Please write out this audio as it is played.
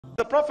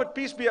Prophet,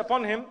 peace be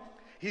upon him,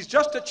 he's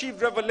just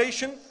achieved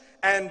revelation,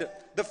 and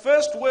the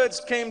first words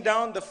came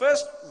down, the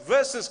first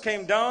verses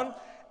came down,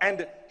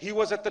 and he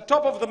was at the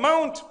top of the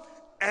mount,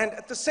 and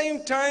at the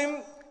same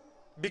time,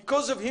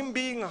 because of him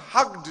being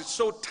hugged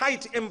so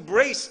tight,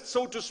 embraced,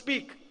 so to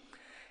speak,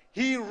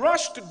 he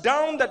rushed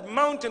down that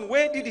mountain.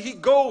 Where did he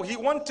go? He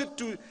wanted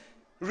to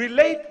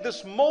relate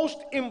this most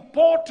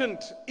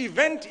important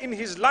event in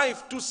his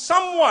life to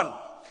someone.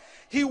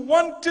 He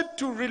wanted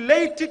to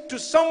relate it to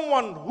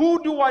someone.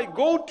 Who do I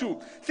go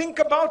to? Think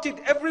about it,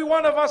 every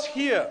one of us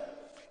here.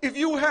 If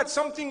you had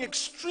something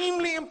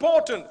extremely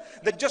important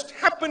that just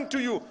happened to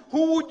you,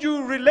 who would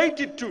you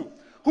relate it to?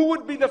 Who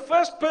would be the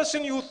first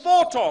person you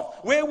thought of?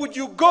 Where would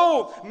you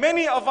go?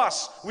 Many of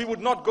us, we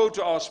would not go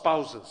to our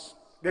spouses.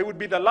 They would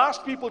be the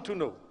last people to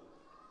know.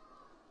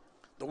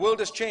 The world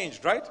has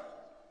changed, right?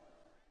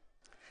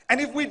 And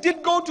if we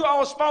did go to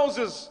our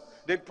spouses,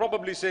 they'd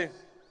probably say,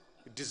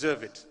 you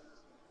deserve it.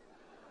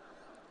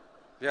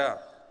 Yeah.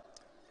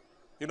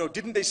 You know,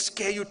 didn't they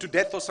scare you to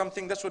death or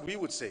something? That's what we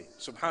would say.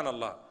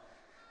 Subhanallah.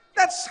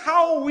 That's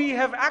how we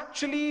have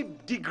actually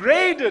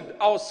degraded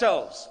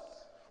ourselves.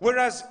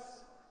 Whereas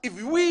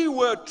if we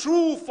were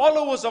true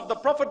followers of the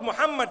Prophet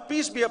Muhammad,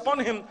 peace be upon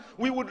him,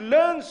 we would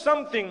learn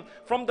something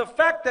from the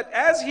fact that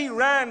as he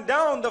ran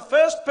down, the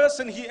first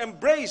person he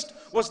embraced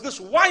was this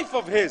wife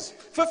of his,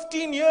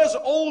 15 years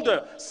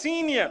older,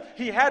 senior.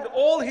 He had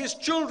all his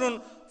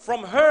children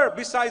from her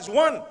besides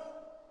one.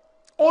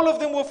 All of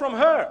them were from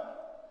her.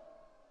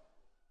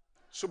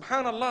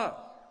 Subhanallah.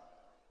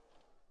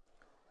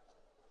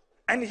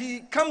 And he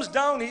comes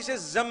down, he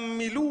says,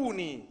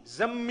 Zammiluni,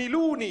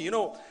 Zammiluni, you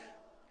know,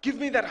 give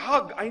me that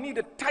hug. I need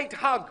a tight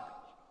hug.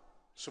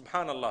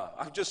 Subhanallah.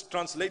 I've just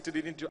translated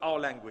it into our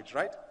language,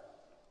 right?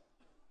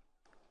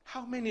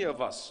 How many of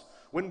us,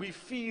 when we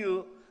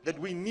feel that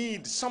we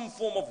need some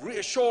form of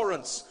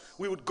reassurance,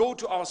 we would go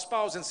to our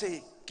spouse and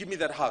say, give me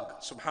that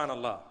hug.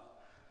 Subhanallah.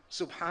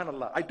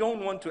 Subhanallah. I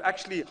don't want to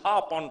actually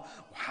harp on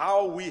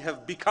how we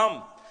have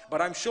become, but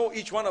I'm sure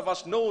each one of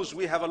us knows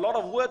we have a lot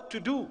of work to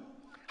do.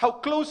 How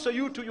close are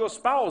you to your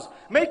spouse?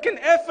 Make an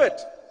effort.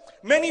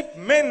 Many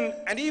men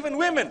and even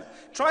women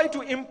try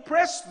to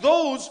impress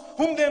those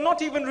whom they're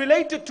not even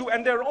related to,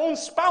 and their own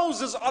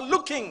spouses are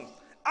looking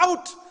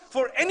out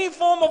for any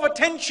form of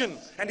attention,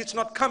 and it's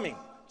not coming.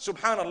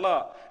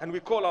 Subhanallah. And we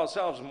call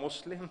ourselves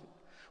Muslim.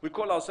 We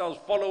call ourselves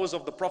followers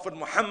of the Prophet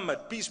Muhammad,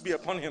 peace be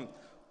upon him.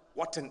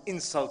 What an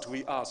insult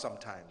we are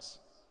sometimes.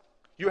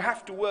 You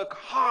have to work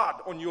hard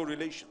on your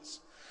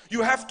relations.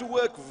 You have to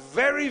work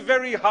very,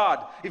 very hard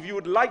if you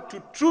would like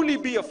to truly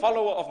be a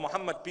follower of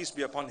Muhammad, peace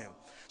be upon him.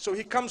 So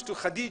he comes to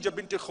Khadija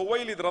bint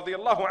Khuwaylid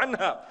radiyallahu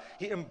anha.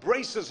 He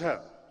embraces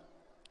her.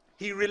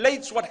 He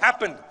relates what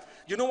happened.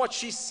 You know what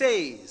she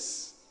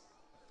says?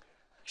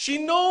 She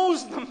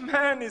knows the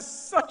man is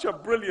such a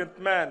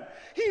brilliant man.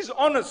 He's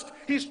honest.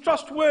 He's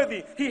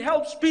trustworthy. He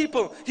helps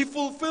people. He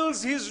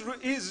fulfills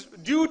his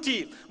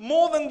duty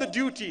more than the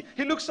duty.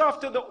 He looks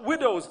after the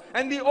widows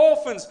and the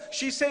orphans.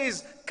 She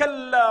says,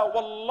 Kalla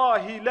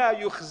wallahi la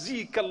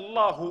yukhzika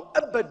Allahu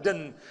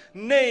abadan.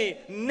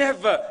 Nay,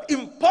 never.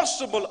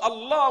 Impossible.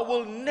 Allah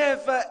will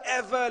never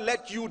ever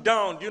let you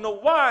down. Do you know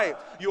why?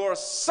 You are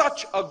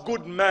such a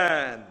good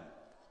man.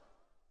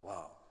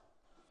 Wow.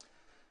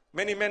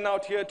 Many men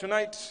out here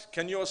tonight,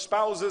 can your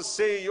spouses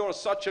say you're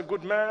such a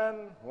good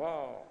man?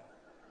 Wow.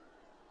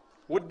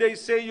 Would they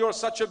say you're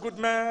such a good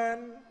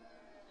man?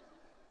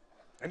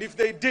 And if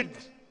they did,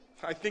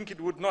 I think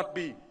it would not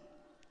be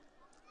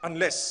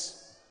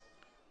unless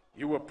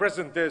you were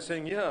present there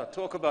saying, yeah,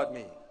 talk about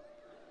me.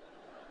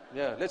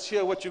 Yeah, let's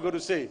hear what you're going to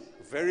say.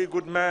 Very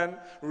good man,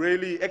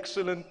 really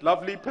excellent,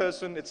 lovely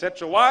person,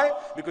 etc. Why?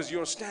 Because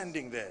you're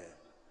standing there.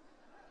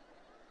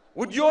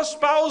 Would your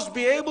spouse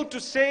be able to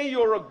say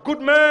you're a good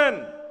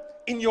man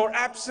in your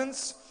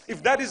absence?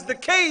 If that is the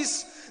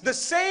case, the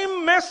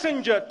same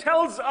messenger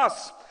tells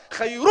us,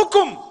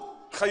 خَيْرُكُمْ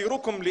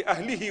خَيْرُكُمْ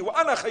لِأَهْلِهِ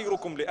وَأَنَا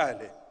خَيْرُكُمْ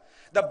لِأَهْلِهِ.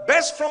 The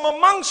best from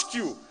amongst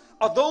you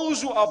are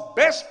those who are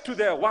best to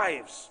their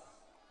wives.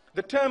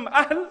 The term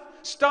ahl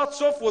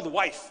starts off with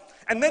wife,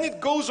 and then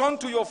it goes on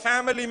to your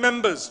family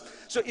members.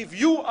 So if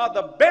you are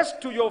the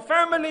best to your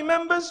family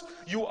members,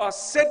 you are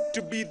said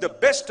to be the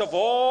best of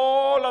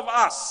all of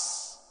us.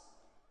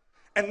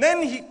 And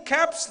then he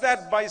caps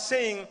that by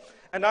saying,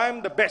 and I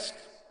am the best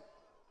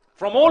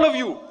from all of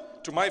you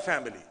to my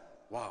family.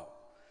 Wow.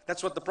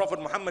 That's what the Prophet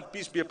Muhammad,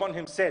 peace be upon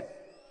him, said.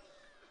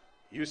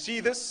 You see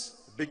this?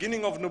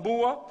 Beginning of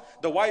Nubuwah,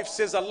 the wife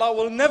says, Allah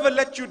will never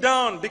let you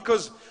down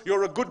because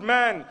you're a good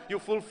man. You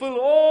fulfill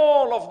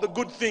all of the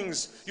good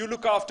things. You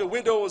look after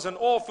widows and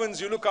orphans.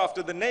 You look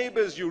after the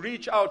neighbors. You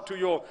reach out to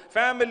your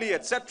family,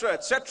 etc.,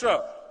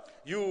 etc.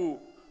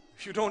 You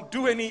don't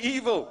do any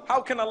evil.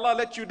 How can Allah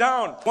let you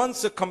down?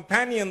 Once a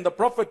companion, the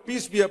Prophet,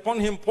 peace be upon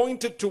him,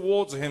 pointed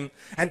towards him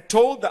and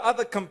told the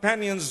other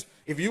companions,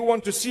 if you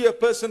want to see a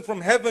person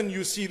from heaven,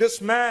 you see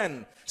this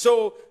man.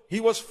 So he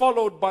was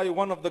followed by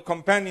one of the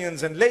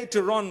companions, and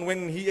later on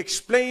when he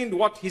explained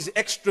what his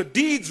extra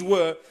deeds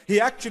were, he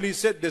actually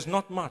said there's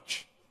not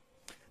much.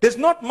 There's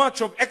not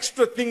much of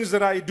extra things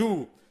that I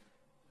do.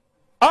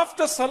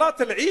 After Salat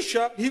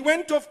al-Isha, he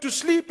went off to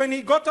sleep and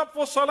he got up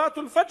for Salat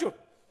al-Fajr.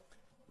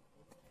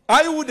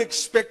 I would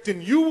expect,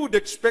 and you would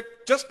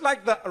expect, just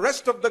like the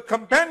rest of the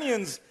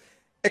companions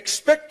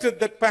expected,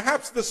 that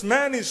perhaps this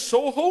man is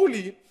so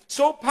holy,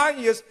 so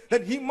pious,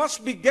 that he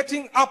must be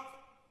getting up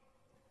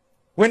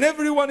when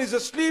everyone is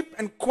asleep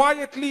and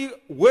quietly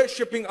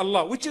worshipping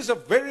Allah, which is a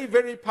very,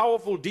 very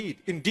powerful deed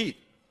indeed.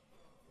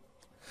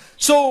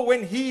 So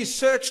when he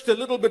searched a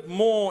little bit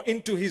more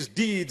into his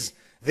deeds,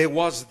 there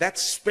was that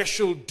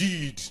special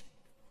deed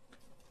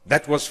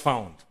that was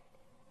found,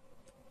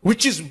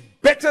 which is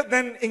better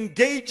than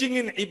engaging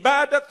in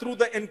ibadah through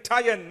the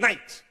entire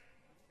night.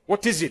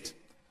 What is it?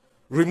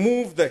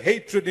 Remove the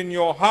hatred in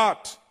your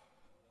heart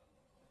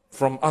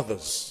from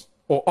others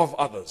or of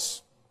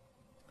others.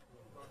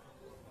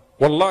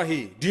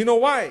 Wallahi, do you know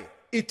why?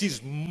 It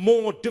is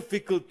more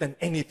difficult than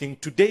anything.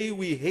 Today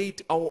we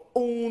hate our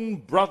own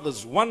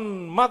brothers,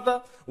 one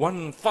mother,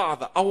 one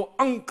father, our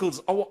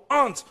uncles, our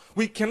aunts.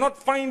 We cannot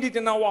find it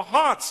in our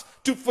hearts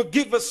to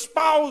forgive a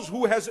spouse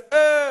who has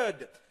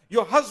erred.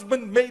 Your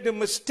husband made a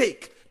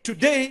mistake.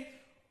 Today,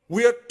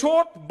 we are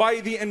taught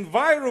by the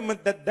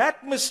environment that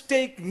that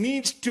mistake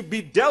needs to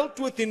be dealt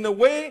with in a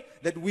way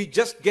that we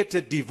just get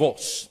a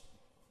divorce.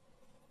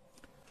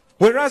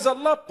 Whereas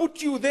Allah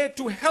put you there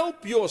to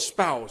help your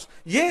spouse.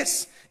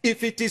 Yes,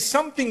 if it is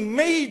something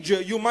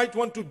major, you might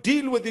want to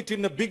deal with it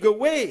in a bigger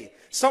way.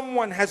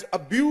 Someone has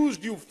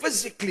abused you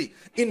physically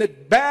in a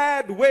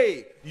bad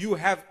way. You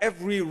have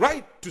every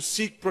right to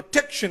seek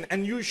protection,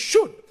 and you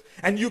should.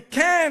 And you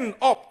can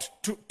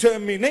opt to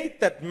terminate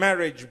that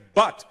marriage,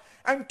 but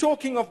I'm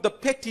talking of the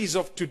petties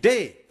of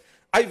today.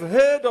 I've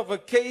heard of a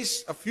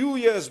case a few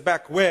years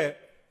back where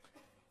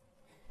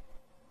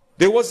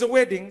there was a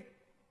wedding.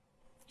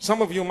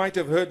 Some of you might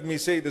have heard me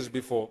say this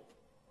before.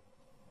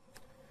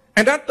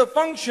 And at the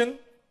function,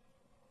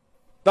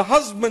 the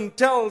husband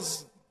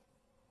tells,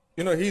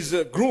 he's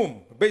a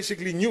groom,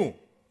 basically new.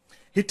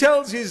 He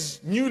tells his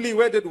newly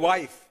wedded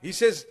wife, he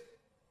says,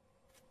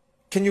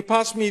 can you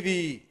pass me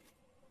the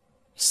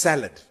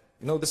salad?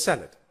 The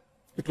salad.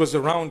 It was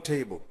a round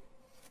table.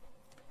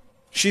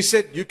 She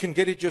said, you can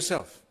get it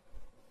yourself.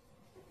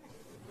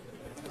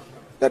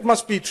 That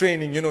must be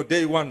training,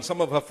 day one. Some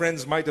of her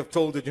friends might have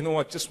told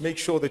her, just make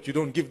sure that you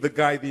don't give the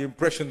guy the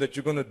impression that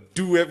you're going to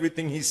do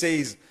everything he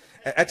says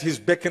at his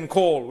beck and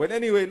call. Well,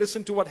 anyway,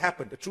 listen to what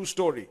happened, a true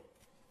story.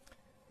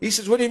 He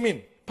says, what do you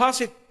mean? Pass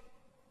it.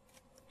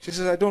 She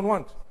says, I don't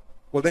want.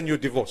 Well, then you're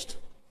divorced.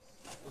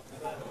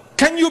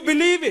 Can you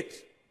believe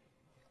it?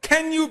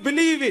 Can you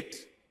believe it?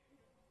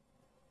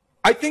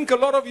 I think a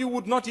lot of you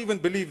would not even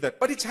believe that.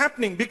 But it's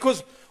happening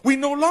because we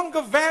no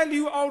longer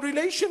value our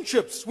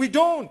relationships. We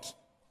don't.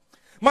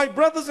 My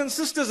brothers and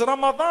sisters,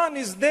 Ramadan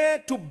is there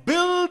to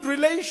build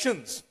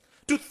relations,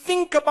 to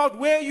think about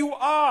where you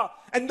are.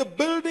 And the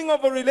building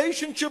of a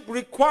relationship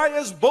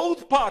requires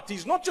both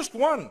parties, not just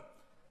one.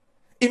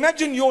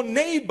 Imagine your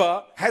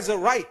neighbor has a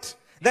right.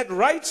 That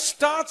right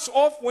starts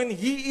off when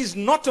he is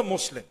not a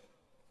Muslim.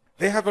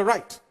 They have a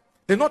right.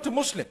 They're not a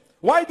Muslim.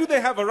 Why do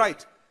they have a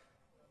right?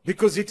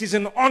 Because it is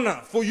an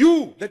honor for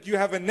you that you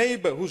have a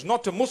neighbor who's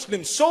not a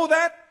Muslim, so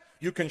that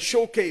you can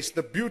showcase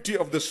the beauty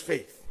of this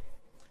faith.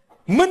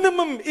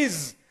 Minimum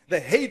is the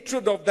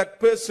hatred of that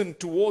person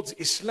towards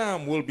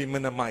Islam will be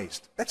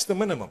minimized. That's the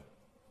minimum.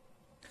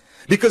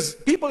 Because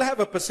people have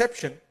a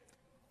perception.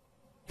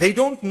 They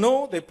don't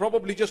know. They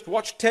probably just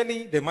watch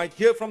telly. They might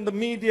hear from the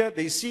media.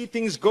 They see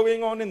things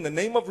going on in the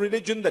name of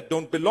religion that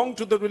don't belong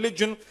to the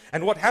religion.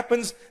 And what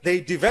happens? They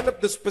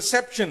develop this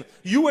perception.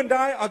 You and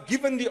I are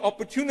given the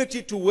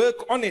opportunity to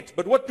work on it.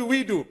 But what do?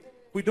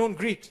 We don't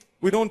greet.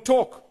 We don't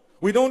talk.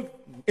 We don't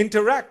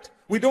interact.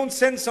 We don't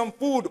send some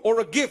food or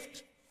a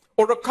gift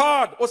or a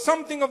card or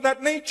something of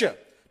that nature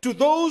to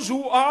those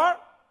who are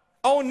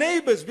our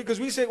neighbors, because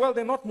we say, well,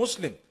 they're not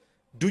Muslim.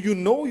 Do you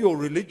know your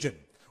religion?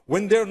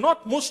 When they're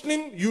not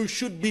Muslim, you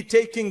should be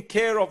taking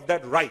care of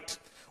that right.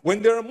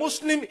 When they're a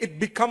Muslim, it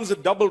becomes a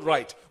double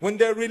right. When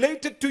they're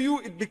related to you,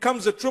 it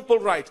becomes a triple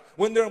right.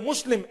 When they're a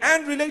Muslim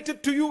and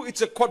related to you,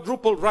 it's a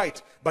quadruple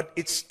right. But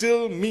it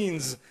still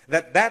means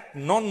that that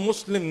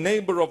non-Muslim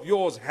neighbor of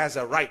yours has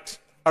a right.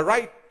 A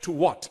right to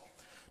what?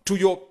 To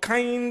your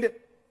kind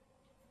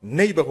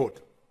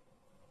neighborhood,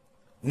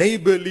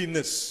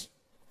 neighborliness.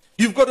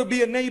 You've got to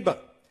be a neighbor,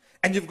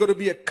 and you've got to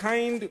be a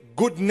kind,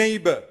 good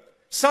neighbor,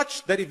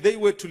 such that if they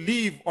were to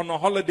leave on a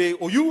holiday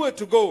or you were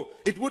to go,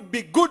 it would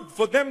be good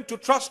for them to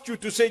trust you,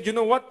 to say, you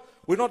know what,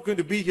 we're not going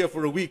to be here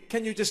for a week.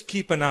 Can you just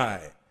keep an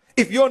eye?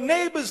 If your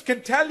neighbors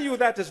can tell you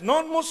that as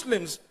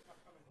non-Muslims,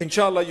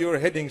 inshallah, you're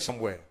heading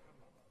somewhere.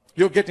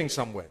 You're getting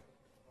somewhere.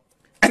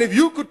 And if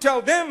you could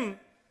tell them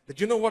that,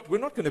 you know what, we're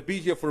not going to be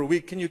here for a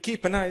week, can you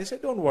keep an eye? They say,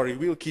 don't worry,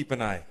 we'll keep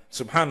an eye.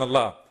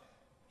 Subhanallah.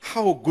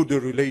 How good a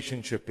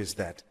relationship is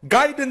that?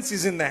 Guidance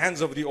is in the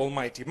hands of the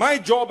Almighty. My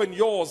job and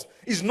yours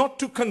is not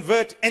to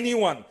convert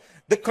anyone.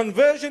 The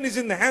conversion is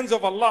in the hands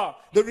of Allah.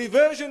 The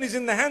reversion is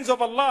in the hands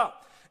of Allah.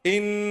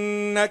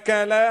 إنك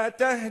لا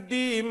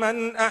تهدي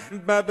من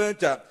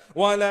أحببت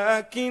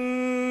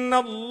ولكن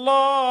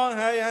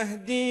الله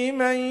يهدي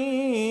من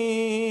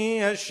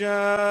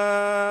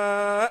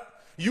يشاء.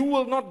 You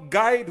will not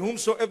guide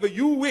whomsoever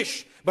you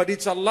wish, but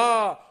it's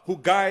Allah who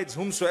guides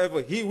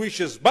whomsoever He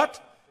wishes.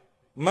 But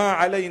ما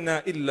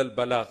علينا إلا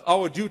البلاغ.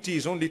 Our duty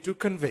is only to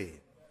convey.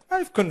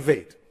 I've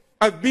conveyed.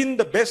 I've been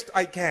the best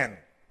I can.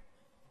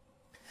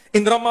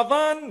 In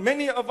Ramadan,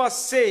 many of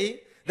us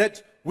say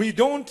that we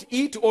don't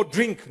eat or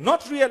drink,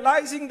 not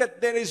realizing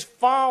that there is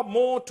far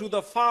more to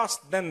the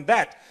fast than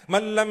that.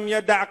 مَنْ لَمْ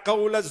يَدَعْ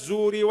قَوْلَ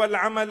الزُّورِ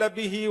وَالْعَمَلَ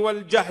بِهِ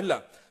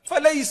وَالْجَهْلَ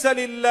فَلَيْسَ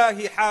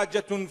لِلَّهِ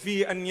حَاجَةٌ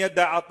فِي أَنْ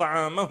يَدَعَ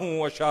طَعَامَهُ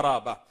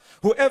وَشَرَابَهُ.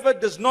 Whoever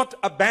does not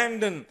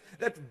abandon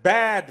that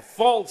bad,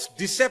 false,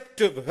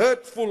 deceptive,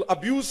 hurtful,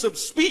 abusive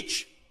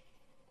speech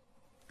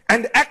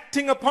and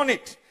acting upon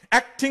it,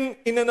 acting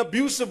in an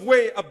abusive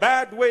way, a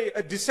bad way,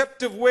 a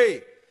deceptive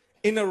way,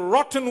 in a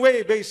rotten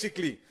way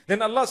basically,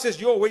 then Allah says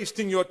you're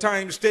wasting your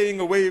time staying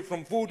away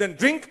from food and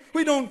drink.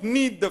 We don't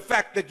need the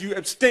fact that you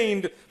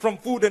abstained from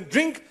food and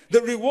drink.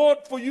 The reward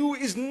for you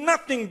is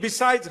nothing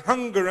besides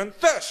hunger and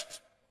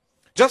thirst.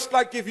 Just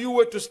like if you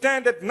were to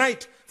stand at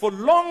night for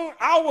long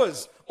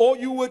hours, or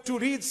you were to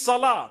read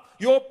salah,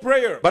 your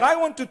prayer. But I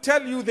want to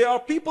tell you, there are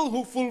people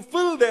who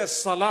fulfill their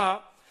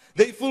salah,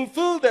 they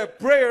fulfill their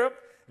prayer,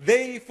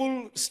 they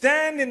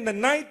stand in the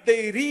night,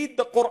 they read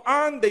the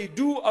Quran, they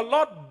do a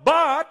lot,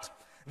 but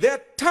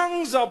their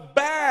tongues are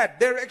bad,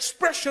 their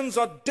expressions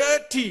are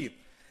dirty,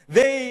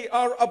 they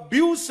are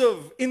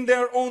abusive in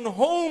their own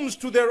homes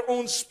to their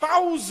own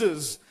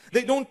spouses,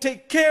 they don't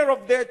take care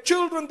of their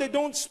children, they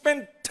don't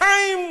spend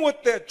time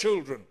with their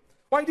children.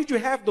 Why did you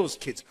have those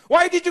kids?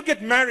 Why did you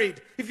get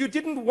married if you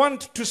didn't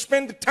want to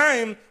spend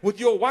time with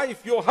your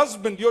wife, your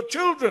husband, your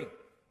children?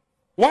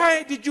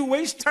 Why did you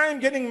waste time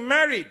getting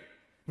married,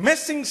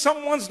 messing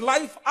someone's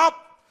life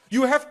up?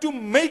 You have to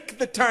make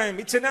the time.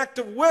 It's an act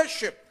of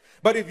worship.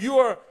 But if you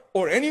are,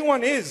 or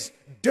anyone is,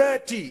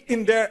 dirty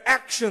in their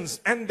actions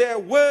and their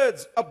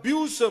words,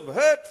 abusive,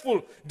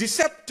 hurtful,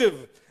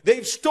 deceptive,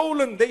 they've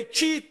stolen, they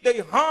cheat, they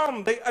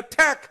harm, they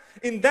attack,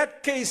 in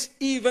that case,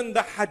 even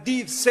the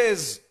hadith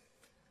says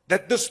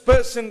that this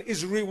person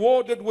is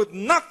rewarded with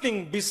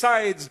nothing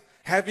besides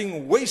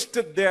having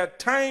wasted their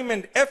time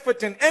and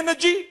effort and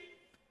energy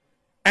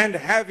and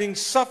having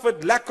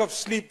suffered lack of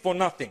sleep for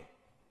nothing.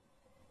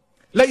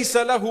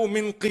 لَيْسَ لَهُ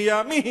مِنْ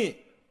قِيَامِهِ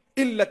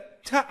إِلَّا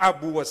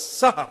التَّعَبُ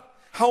وَالسَّهَرُ.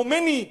 How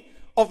many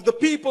of the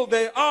people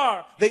they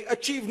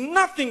achieve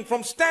nothing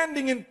from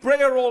standing in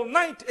prayer all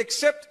night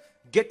except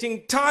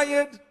getting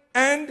tired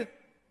and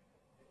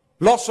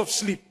loss of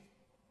sleep.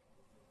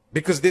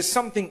 Because there's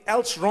something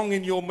else wrong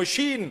in your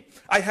machine.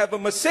 I have a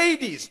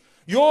Mercedes.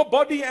 Your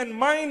body and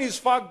mine is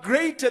far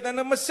greater than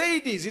a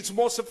Mercedes. It's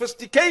more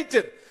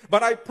sophisticated.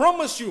 But I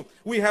promise you,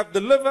 we have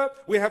the liver,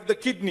 we have the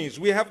kidneys,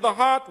 we have the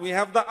heart, we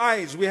have the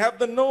eyes, we have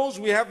the nose,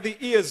 we have the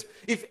ears.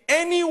 If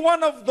any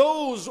one of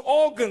those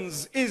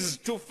organs is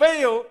to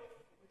fail,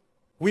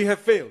 we have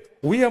failed.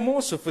 We are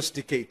more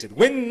sophisticated.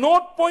 When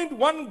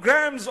 0.1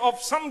 grams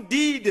of some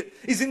deed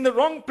is in the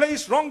wrong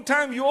place, wrong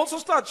time, you also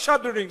start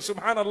shuddering,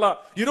 subhanallah.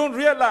 You don't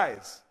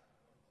realize.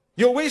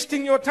 You're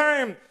wasting your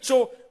time.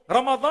 So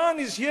Ramadan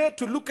is here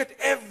to look at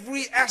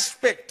every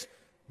aspect.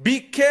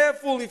 Be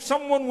careful. If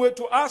someone were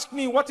to ask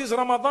me what is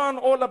Ramadan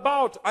all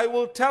about, I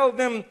will tell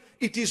them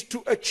it is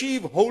to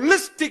achieve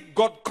holistic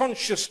God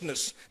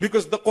consciousness.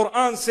 Because the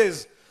Quran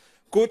says,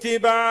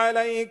 كتب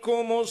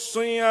عليكم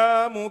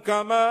الصيام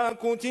كما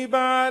كتب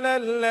على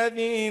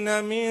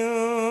الذين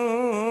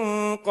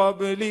من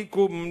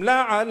قبلكم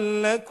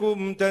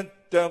لعلكم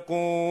تتقون.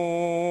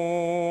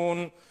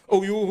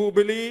 O you who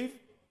believe,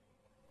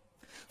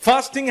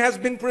 fasting has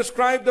been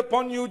prescribed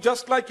upon you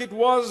just like it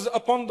was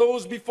upon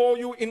those before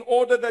you in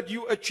order that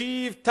you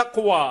achieve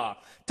taqwa.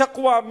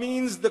 Taqwa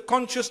means the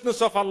consciousness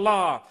of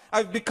Allah.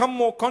 I've become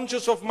more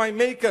conscious of my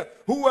Maker.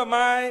 Who am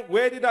I?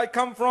 Where did I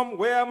come from?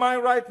 Where am I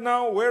right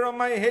now? Where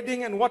am I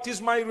heading? And what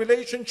is my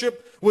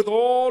relationship with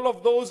all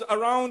of those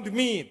around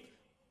me?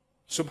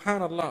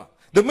 Subhanallah.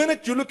 The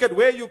minute you look at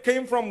where you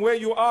came from, where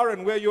you are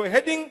and where you're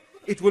heading,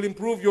 it will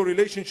improve your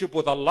relationship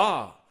with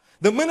Allah.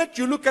 The minute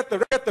you look at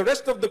the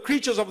rest of the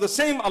creatures of the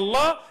same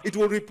Allah, it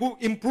will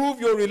improve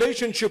your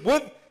relationship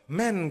with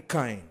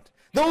mankind.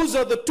 Those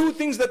are the two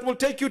things that will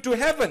take you to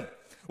heaven.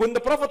 When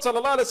the Prophet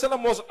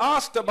ﷺ was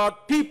asked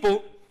about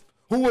people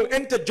who will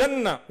enter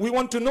Jannah, we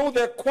want to know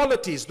their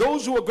qualities.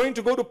 Those who are going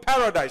to go to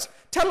paradise.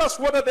 Tell us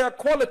what are their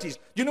qualities.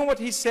 You know what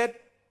he said?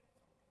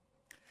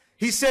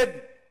 He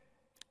said,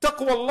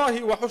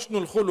 Taqwallahi wa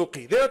husnul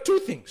khuluqi. There are two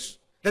things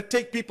that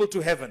take people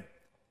to heaven.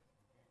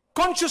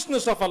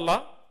 Consciousness of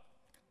Allah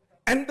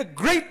and the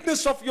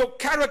greatness of your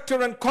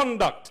character and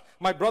conduct.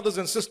 My brothers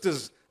and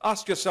sisters,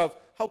 ask yourself,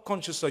 how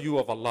conscious are you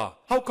of Allah?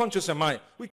 How conscious am I? We